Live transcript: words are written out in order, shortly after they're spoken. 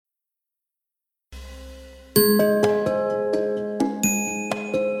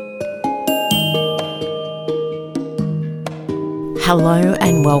Hello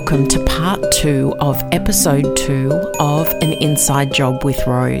and welcome to part 2 of episode 2 of An Inside Job with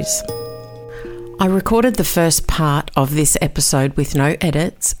Rose. I recorded the first part of this episode with no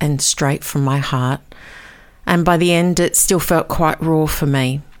edits and straight from my heart, and by the end it still felt quite raw for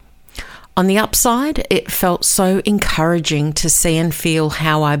me. On the upside, it felt so encouraging to see and feel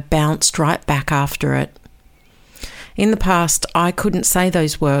how I bounced right back after it. In the past, I couldn't say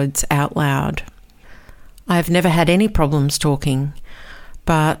those words out loud. I have never had any problems talking,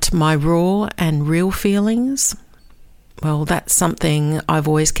 but my raw and real feelings, well, that's something I've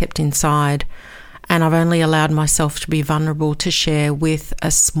always kept inside, and I've only allowed myself to be vulnerable to share with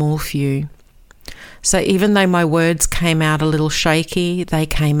a small few. So even though my words came out a little shaky, they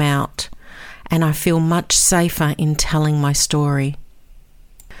came out, and I feel much safer in telling my story.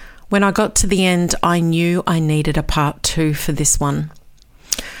 When I got to the end, I knew I needed a part 2 for this one,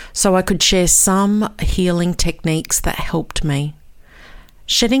 so I could share some healing techniques that helped me.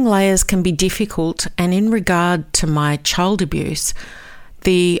 Shedding layers can be difficult, and in regard to my child abuse,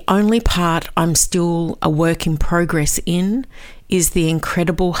 the only part I'm still a work in progress in is the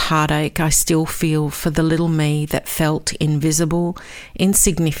incredible heartache I still feel for the little me that felt invisible,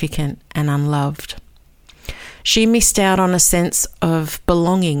 insignificant, and unloved. She missed out on a sense of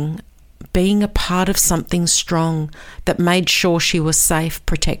belonging, being a part of something strong that made sure she was safe,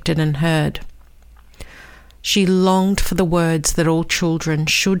 protected, and heard. She longed for the words that all children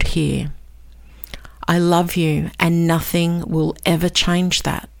should hear. I love you, and nothing will ever change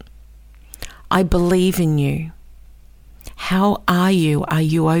that. I believe in you. How are you? Are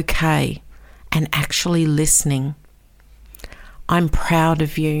you okay? And actually listening. I'm proud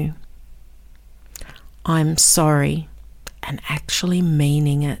of you. I'm sorry, and actually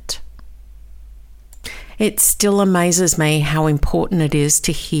meaning it. It still amazes me how important it is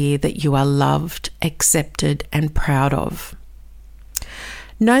to hear that you are loved, accepted, and proud of.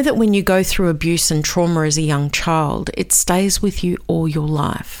 Know that when you go through abuse and trauma as a young child, it stays with you all your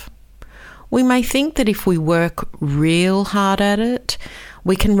life. We may think that if we work real hard at it,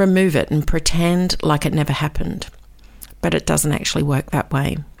 we can remove it and pretend like it never happened. But it doesn't actually work that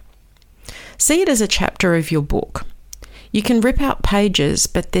way. See it as a chapter of your book. You can rip out pages,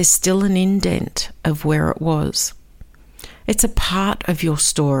 but there's still an indent of where it was. It's a part of your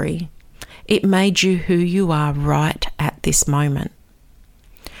story. It made you who you are right at this moment.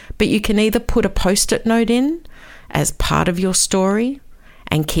 But you can either put a post-it note in as part of your story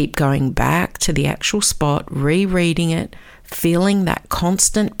and keep going back to the actual spot, rereading it, feeling that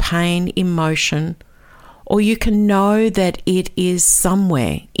constant pain, emotion, or you can know that it is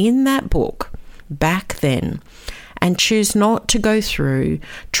somewhere in that book back then, and choose not to go through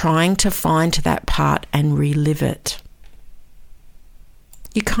trying to find that part and relive it.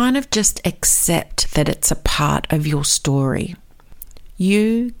 You kind of just accept that it's a part of your story.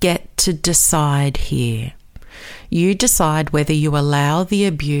 You get to decide here. You decide whether you allow the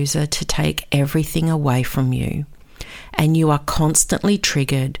abuser to take everything away from you, and you are constantly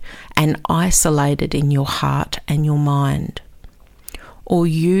triggered and isolated in your heart and your mind, or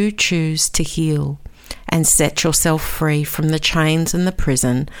you choose to heal and set yourself free from the chains and the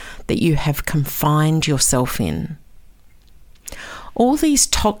prison that you have confined yourself in. All these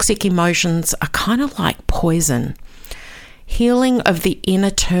toxic emotions are kind of like poison. Healing of the inner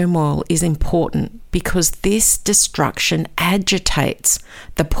turmoil is important because this destruction agitates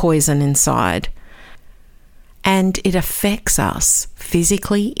the poison inside, and it affects us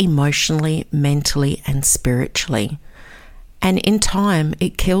physically, emotionally, mentally, and spiritually. And in time,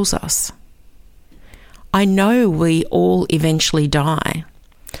 it kills us. I know we all eventually die,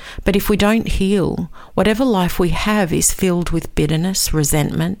 but if we don't heal, whatever life we have is filled with bitterness,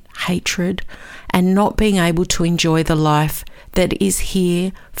 resentment, hatred, and not being able to enjoy the life that is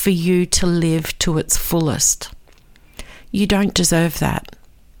here for you to live to its fullest. You don't deserve that.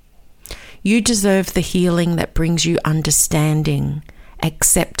 You deserve the healing that brings you understanding,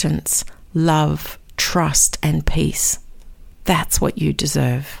 acceptance, love, trust, and peace. That's what you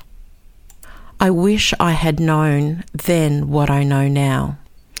deserve. I wish I had known then what I know now.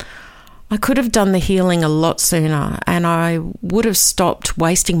 I could have done the healing a lot sooner, and I would have stopped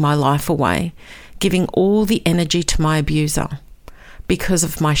wasting my life away, giving all the energy to my abuser because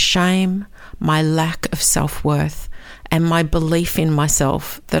of my shame, my lack of self-worth, and my belief in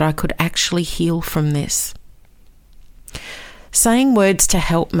myself that I could actually heal from this. Saying words to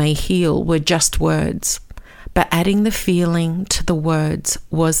help me heal were just words, but adding the feeling to the words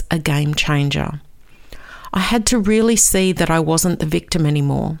was a game changer. I had to really see that I wasn't the victim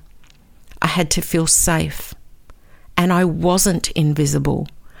anymore. I had to feel safe, and I wasn't invisible,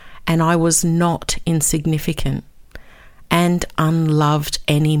 and I was not insignificant, and unloved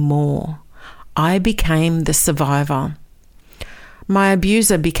anymore. I became the survivor. My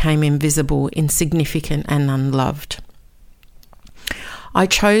abuser became invisible, insignificant, and unloved. I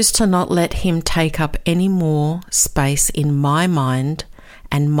chose to not let him take up any more space in my mind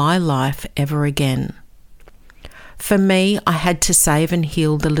and my life ever again. For me, I had to save and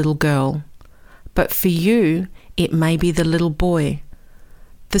heal the little girl. But for you, it may be the little boy,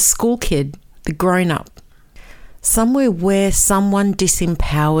 the school kid, the grown-up. Somewhere where someone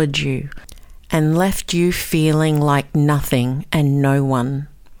disempowered you and left you feeling like nothing and no one.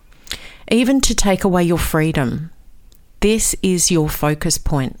 Even to take away your freedom. This is your focus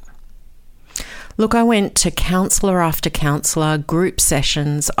point. Look, I went to counsellor after counsellor, group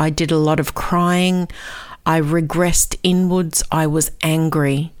sessions. I did a lot of crying. I regressed inwards. I was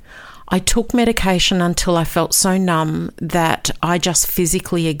angry. I took medication until I felt so numb that I just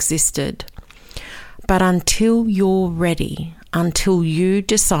physically existed. But until you're ready, until you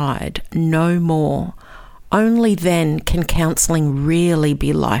decide no more, only then can counselling really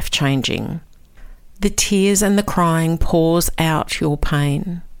be life-changing. The tears and the crying pours out your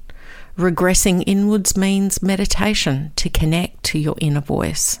pain. Regressing inwards means meditation to connect to your inner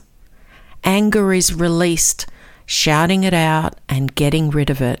voice. Anger is released, shouting it out and getting rid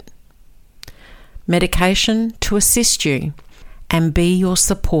of it. Medication to assist you and be your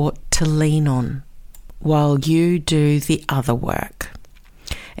support to lean on while you do the other work.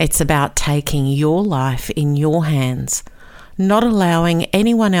 It's about taking your life in your hands, not allowing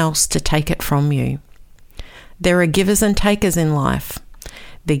anyone else to take it from you. There are givers and takers in life.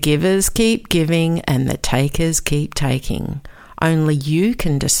 The givers keep giving and the takers keep taking. Only you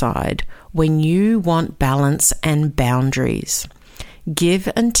can decide when you want balance and boundaries.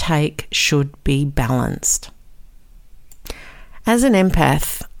 Give and take should be balanced. As an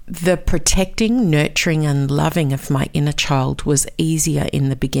empath, the protecting, nurturing and loving of my inner child was easier in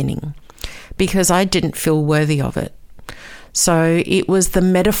the beginning because I didn't feel worthy of it. So it was the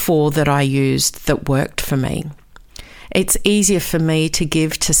metaphor that I used that worked for me. It's easier for me to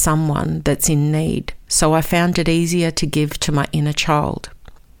give to someone that's in need, so I found it easier to give to my inner child.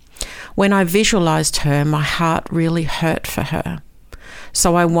 When I visualized her, my heart really hurt for her.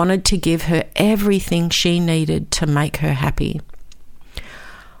 So I wanted to give her everything she needed to make her happy.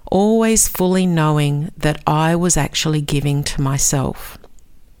 Always fully knowing that I was actually giving to myself.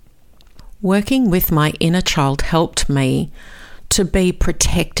 Working with my inner child helped me to be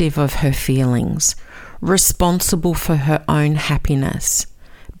protective of her feelings, responsible for her own happiness,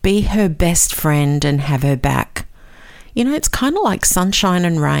 be her best friend and have her back. You know, it's kind of like sunshine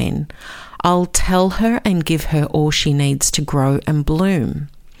and rain. I'll tell her and give her all she needs to grow and bloom.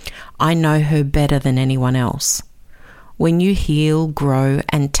 I know her better than anyone else. When you heal, grow,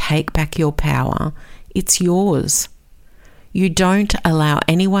 and take back your power, it's yours. You don't allow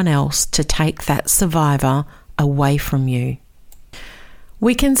anyone else to take that survivor away from you.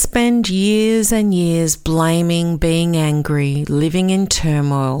 We can spend years and years blaming, being angry, living in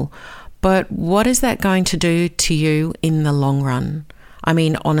turmoil, but what is that going to do to you in the long run? I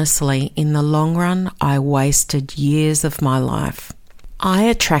mean, honestly, in the long run, I wasted years of my life. I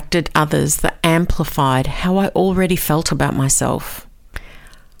attracted others that amplified how I already felt about myself.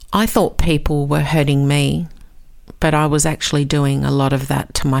 I thought people were hurting me, but I was actually doing a lot of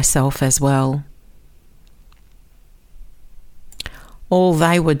that to myself as well. All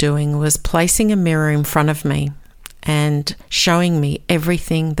they were doing was placing a mirror in front of me and showing me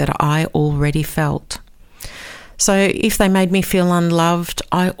everything that I already felt. So if they made me feel unloved,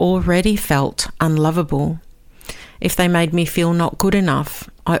 I already felt unlovable. If they made me feel not good enough,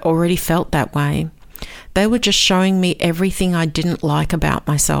 I already felt that way. They were just showing me everything I didn't like about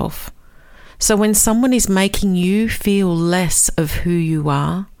myself. So when someone is making you feel less of who you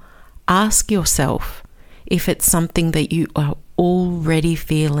are, ask yourself if it's something that you are already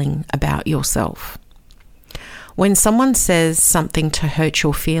feeling about yourself. When someone says something to hurt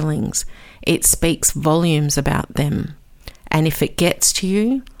your feelings, it speaks volumes about them. And if it gets to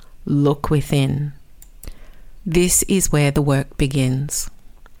you, look within. This is where the work begins.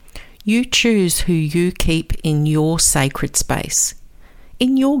 You choose who you keep in your sacred space,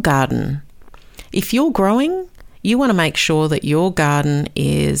 in your garden. If you're growing, you want to make sure that your garden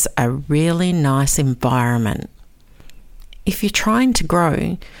is a really nice environment. If you're trying to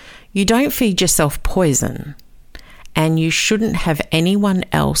grow, you don't feed yourself poison, and you shouldn't have anyone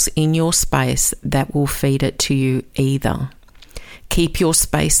else in your space that will feed it to you either. Keep your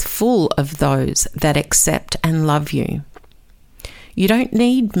space full of those that accept and love you. You don't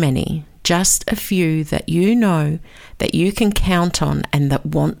need many, just a few that you know that you can count on and that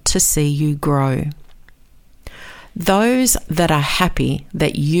want to see you grow. Those that are happy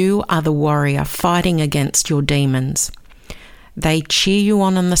that you are the warrior fighting against your demons. They cheer you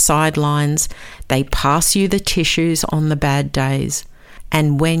on the sidelines. They pass you the tissues on the bad days.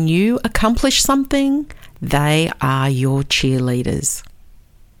 And when you accomplish something, they are your cheerleaders.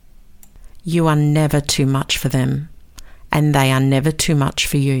 You are never too much for them, and they are never too much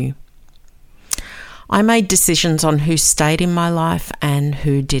for you. I made decisions on who stayed in my life and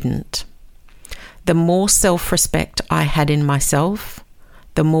who didn't. The more self-respect I had in myself,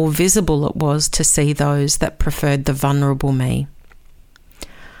 the more visible it was to see those that preferred the vulnerable me.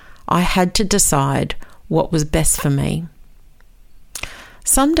 I had to decide what was best for me.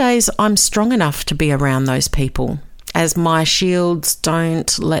 Some days I'm strong enough to be around those people, as my shields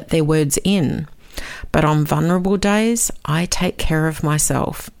don't let their words in. But on vulnerable days, I take care of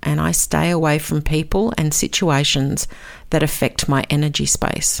myself and I stay away from people and situations that affect my energy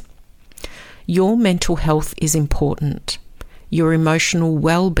space. Your mental health is important. Your emotional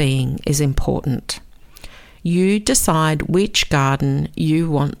well-being is important. You decide which garden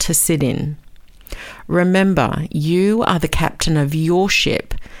you want to sit in. Remember, you are the captain of your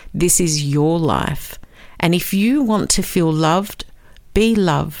ship. This is your life. And if you want to feel loved, be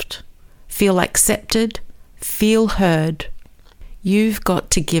loved. Feel accepted, feel heard. You've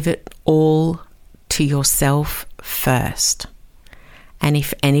got to give it all to yourself first. And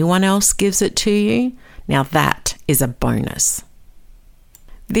if anyone else gives it to you, now that is a bonus.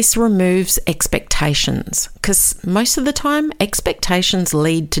 This removes expectations, because most of the time expectations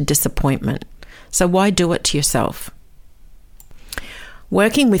lead to disappointment. So why do it to yourself?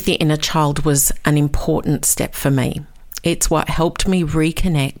 Working with the inner child was an important step for me. It's what helped me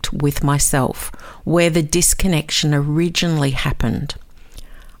reconnect with myself, where the disconnection originally happened.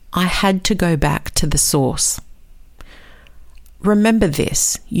 I had to go back to the source. Remember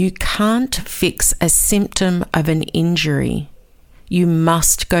this, you can't fix a symptom of an injury. You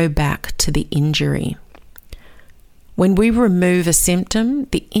must go back to the injury. When we remove a symptom,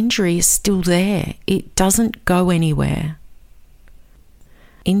 the injury is still there. It doesn't go anywhere.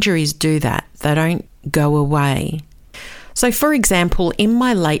 Injuries do that. They don't go away. So, for example, in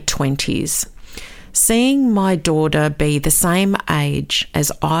my late 20s, seeing my daughter be the same age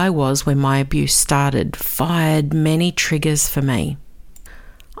as I was when my abuse started fired many triggers for me.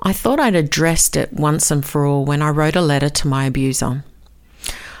 I thought I'd addressed it once and for all when I wrote a letter to my abuser.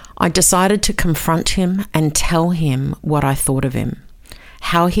 I decided to confront him and tell him what I thought of him,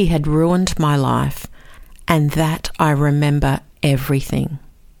 how he had ruined my life, and that I remember everything.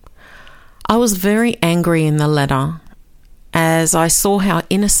 I was very angry in the letter as I saw how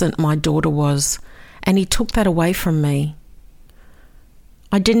innocent my daughter was, and he took that away from me.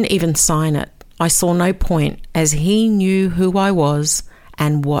 I didn't even sign it. I saw no point, as he knew who I was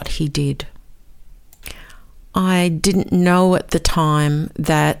and what he did. I didn't know at the time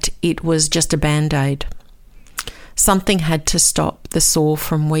that it was just a band-aid. Something had to stop the sore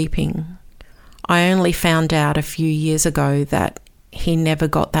from weeping. I only found out a few years ago that he never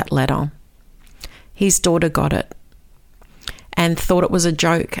got that letter. His daughter got it and thought it was a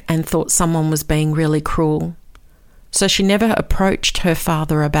joke and thought someone was being really cruel. So she never approached her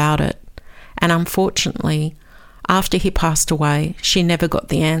father about it. And unfortunately, after he passed away, she never got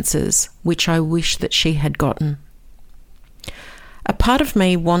the answers, which I wish that she had gotten. A part of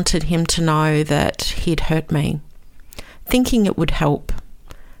me wanted him to know that he'd hurt me, thinking it would help,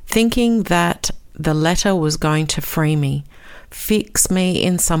 thinking that the letter was going to free me, fix me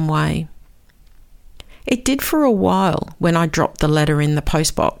in some way. It did for a while when I dropped the letter in the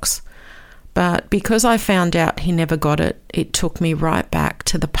postbox, but because I found out he never got it, it took me right back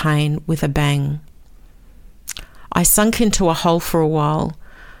to the pain with a bang. I sunk into a hole for a while,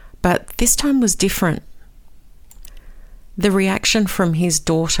 but this time was different. The reaction from his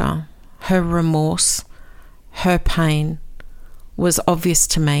daughter, her remorse, her pain, was obvious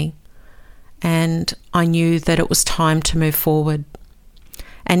to me, and I knew that it was time to move forward.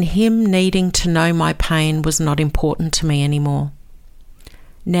 And him needing to know my pain was not important to me anymore.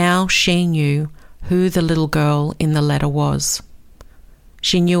 Now she knew who the little girl in the letter was.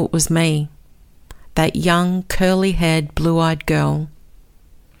 She knew it was me, that young, curly-haired, blue-eyed girl.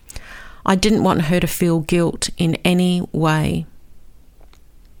 I didn't want her to feel guilt in any way.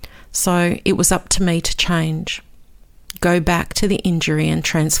 So it was up to me to change, go back to the injury and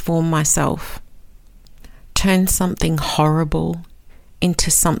transform myself, turn something horrible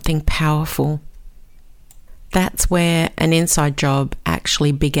into something powerful. That's where an inside job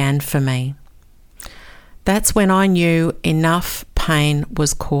actually began for me. That's when I knew enough pain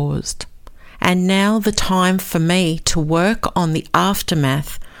was caused. And now the time for me to work on the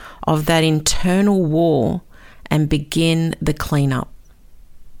aftermath of that internal war and begin the cleanup.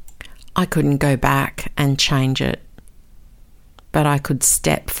 I couldn't go back and change it, but I could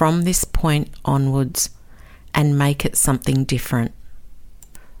step from this point onwards and make it something different.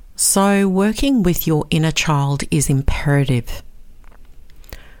 So working with your inner child is imperative.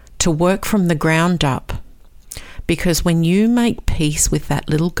 To work from the ground up, because when you make peace with that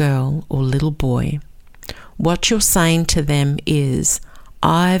little girl or little boy, what you're saying to them is,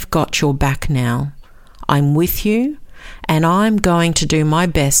 I've got your back now. I'm with you, and I'm going to do my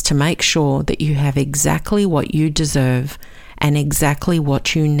best to make sure that you have exactly what you deserve and exactly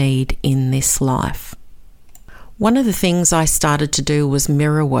what you need in this life. One of the things I started to do was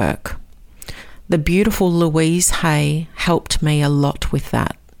mirror work. The beautiful Louise Hay helped me a lot with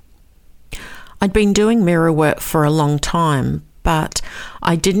that. I'd been doing mirror work for a long time, but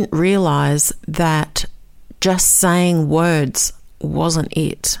I didn't realise that just saying words wasn't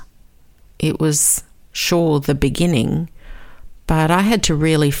it. It was, sure, the beginning, but I had to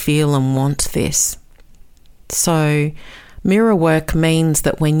really feel and want this. So mirror work means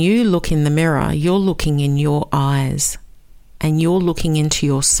that when you look in the mirror, you're looking in your eyes and you're looking into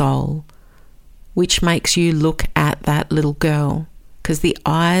your soul, which makes you look at that little girl, because the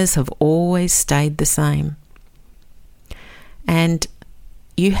eyes have always stayed the same. And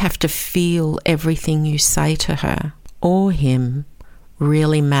you have to feel everything you say to her or him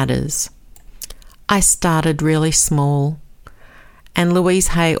really matters. I started really small, and Louise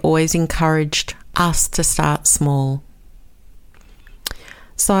Hay always encouraged us to start small.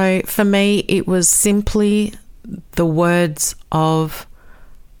 So for me, it was simply the words of,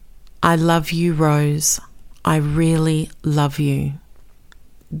 I love you, Rose. I really love you.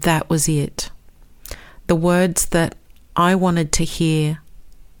 That was it. The words that I wanted to hear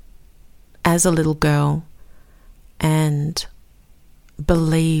as a little girl, and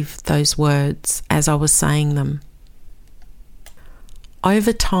believe those words as I was saying them.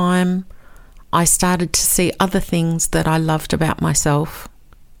 Over time, I started to see other things that I loved about myself,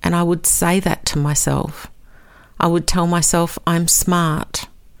 and I would say that to myself. I would tell myself, I'm smart,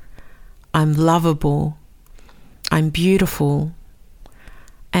 I'm lovable, I'm beautiful.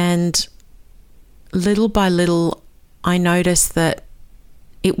 And little by little, I noticed that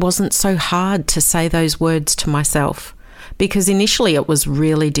it wasn't so hard to say those words to myself, because initially it was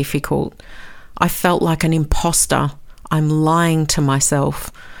really difficult. I felt like an imposter. I'm lying to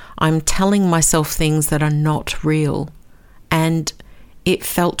myself. I'm telling myself things that are not real. And it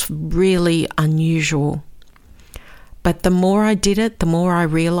felt really unusual. But the more I did it, the more I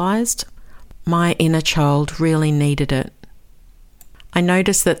realised my inner child really needed it. I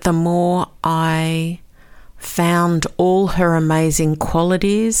noticed that the more I found all her amazing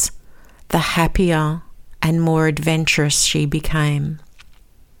qualities, the happier and more adventurous she became.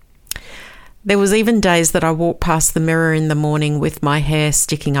 There was even days that I walked past the mirror in the morning with my hair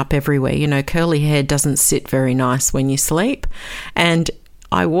sticking up everywhere. You know, curly hair doesn't sit very nice when you sleep. And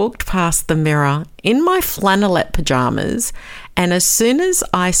I walked past the mirror in my flannelette pajamas, and as soon as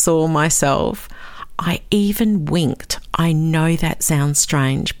I saw myself, I even winked. I know that sounds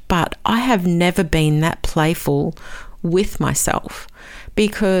strange, but I have never been that playful with myself,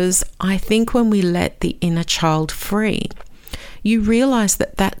 because I think when we let the inner child free, you realise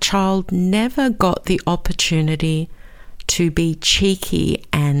that that child never got the opportunity to be cheeky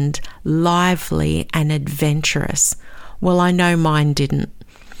and lively and adventurous. Well, I know mine didn't.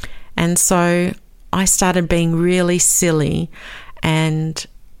 And so I started being really silly, and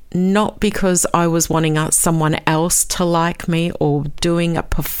not because I was wanting someone else to like me or doing a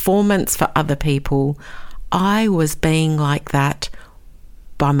performance for other people. I was being like that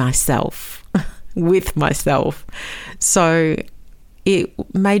by myself, with myself. So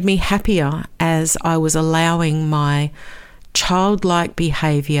it made me happier as I was allowing my childlike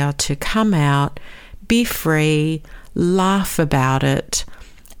behaviour to come out, be free, laugh about it,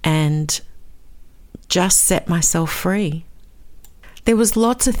 and just set myself free. There was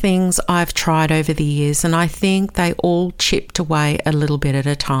lots of things I've tried over the years, and I think they all chipped away a little bit at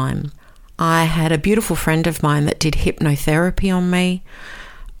a time. I had a beautiful friend of mine that did hypnotherapy on me.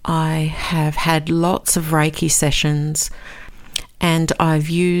 I have had lots of Reiki sessions, and I've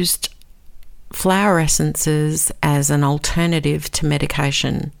used flower essences as an alternative to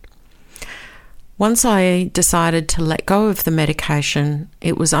medication. Once I decided to let go of the medication,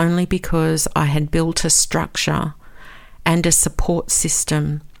 it was only because I had built a structure and a support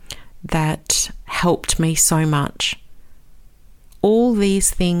system that helped me so much. All these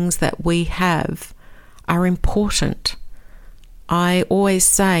things that we have are important. I always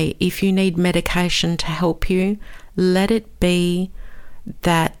say, if you need medication to help you, let it be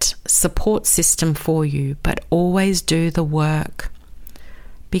that support system for you, but always do the work,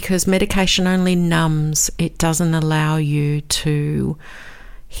 because medication only numbs. It doesn't allow you to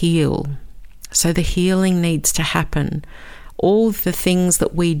heal. So the healing needs to happen. All the things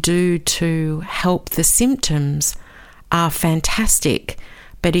that we do to help the symptoms are fantastic,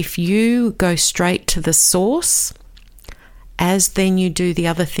 but if you go straight to the source, as then you do the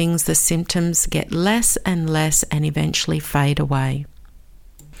other things, the symptoms get less and less and eventually fade away.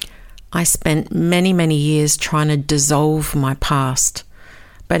 I spent many, many years trying to dissolve my past,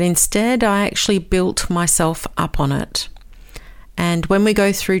 but instead I actually built myself up on it. And when we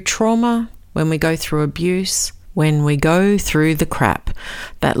go through trauma, when we go through abuse, when we go through the crap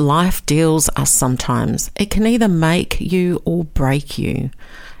that life deals us sometimes, it can either make you or break you.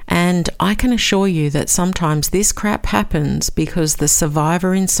 And I can assure you that sometimes this crap happens because the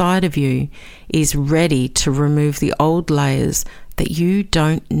survivor inside of you is ready to remove the old layers that you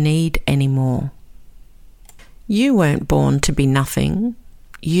don't need anymore. You weren't born to be nothing.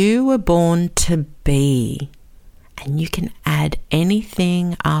 You were born to be. And you can add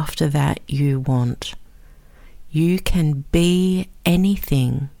anything after that you want. You can be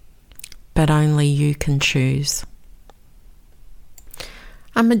anything, but only you can choose.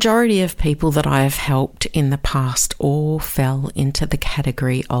 A majority of people that I have helped in the past all fell into the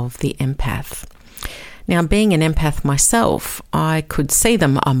category of the empath. Now, being an empath myself, I could see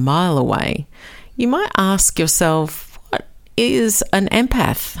them a mile away. You might ask yourself, what is an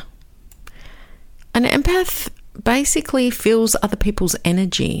empath? An empath basically feels other people's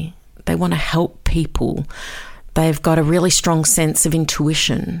energy. They want to help people. They've got a really strong sense of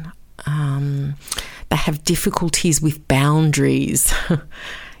intuition. They have difficulties with boundaries,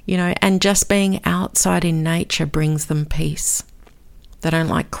 and just being outside in nature brings them peace. They don't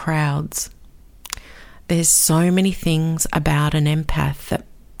like crowds. There's so many things about an empath that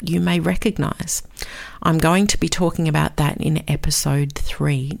you may recognize. I'm going to be talking about that in episode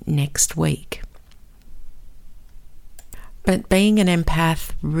 3 next week. But being an empath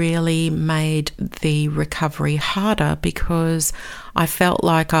really made the recovery harder because I felt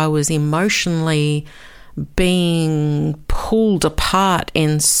like I was emotionally being pulled apart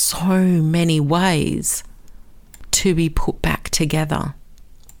in so many ways to be put back together.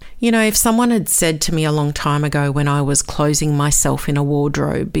 If someone had said to me a long time ago when I was closing myself in a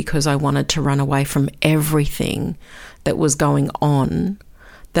wardrobe because I wanted to run away from everything that was going on,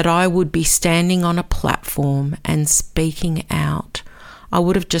 that I would be standing on a platform and speaking out, I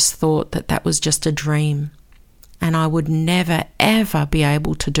would have just thought that that was just a dream and I would never, ever be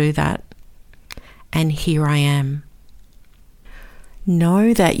able to do that. And here I am.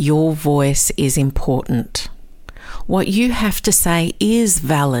 Know that your voice is important. What you have to say is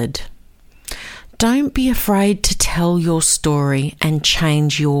valid. Don't be afraid to tell your story and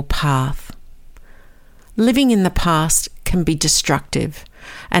change your path. Living in the past can be destructive.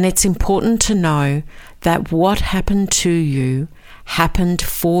 And it's important to know that what happened to you happened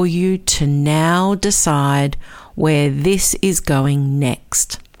for you to now decide where this is going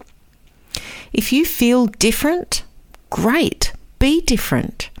next. If you feel different, great, be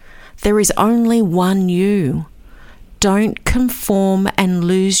different. There is only one you. Don't conform and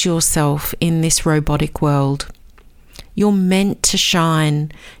lose yourself in this robotic world. You're meant to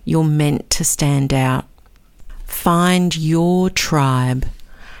shine. You're meant to stand out. Find your tribe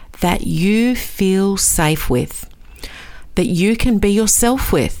that you feel safe with, that you can be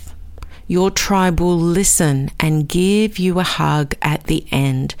yourself with. Your tribe will listen and give you a hug at the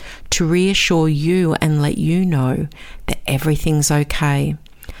end to reassure you and let you know that everything's okay,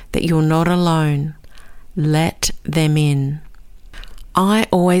 that you're not alone. Let them in. I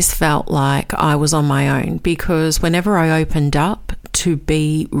always felt like I was on my own because whenever I opened up to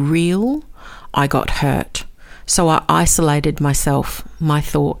be real, I got hurt. So I isolated myself, my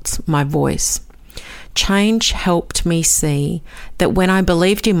thoughts, my voice. Change helped me see that when I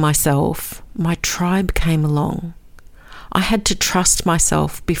believed in myself, my tribe came along. I had to trust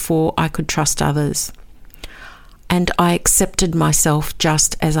myself before I could trust others. And I accepted myself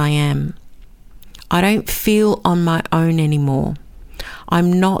just as I am. I don't feel on my own anymore.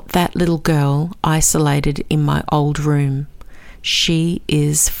 I'm not that little girl isolated in my old room. She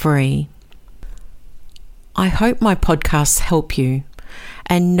is free. I hope my podcasts help you,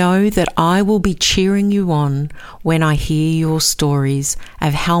 and know that I will be cheering you on when I hear your stories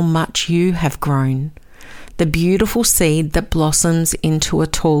of how much you have grown, the beautiful seed that blossoms into a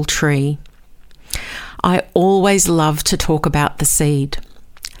tall tree. I always love to talk about the seed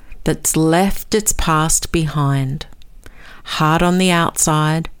that's left its past behind, hard on the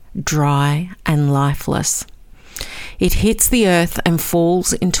outside, dry and lifeless. It hits the earth and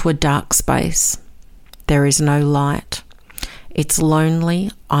falls into a dark space. There is no light. It's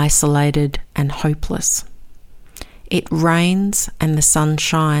lonely, isolated, and hopeless. It rains and the sun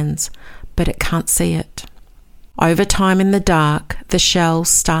shines, but it can't see it. Over time in the dark, the shell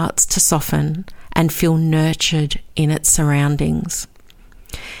starts to soften and feel nurtured in its surroundings.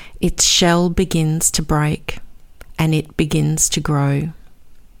 Its shell begins to break, and it begins to grow.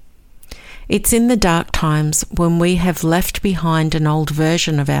 It's in the dark times when we have left behind an old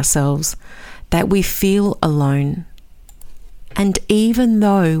version of ourselves that we feel alone. And even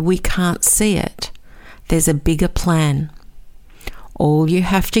though we can't see it, there's a bigger plan. All you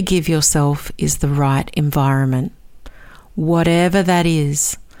have to give yourself is the right environment. Whatever that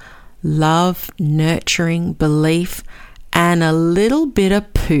is, love, nurturing, belief, and a little bit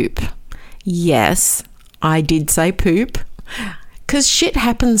of poop. Yes, I did say poop, because shit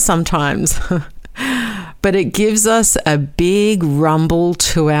happens sometimes. But it gives us a big rumble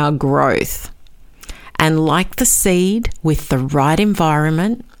to our growth. And like the seed with the right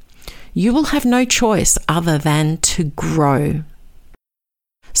environment, you will have no choice other than to grow.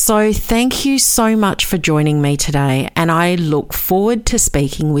 So thank you so much for joining me today, and I look forward to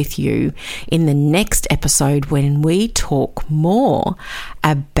speaking with you in the next episode when we talk more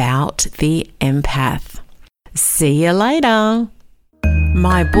about the empath. See you later.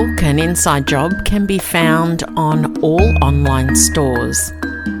 My book, An Inside Job, can be found on all online stores.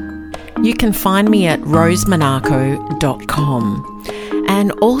 You can find me at rosemonaco.com.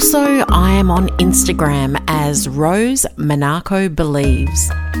 And also I am on Instagram as Rose Monaco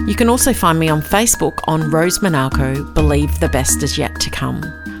Believes. You can also find me on Facebook on Rose Monaco Believe the Best is Yet to Come.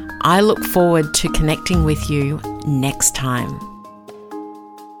 I look forward to connecting with you next time.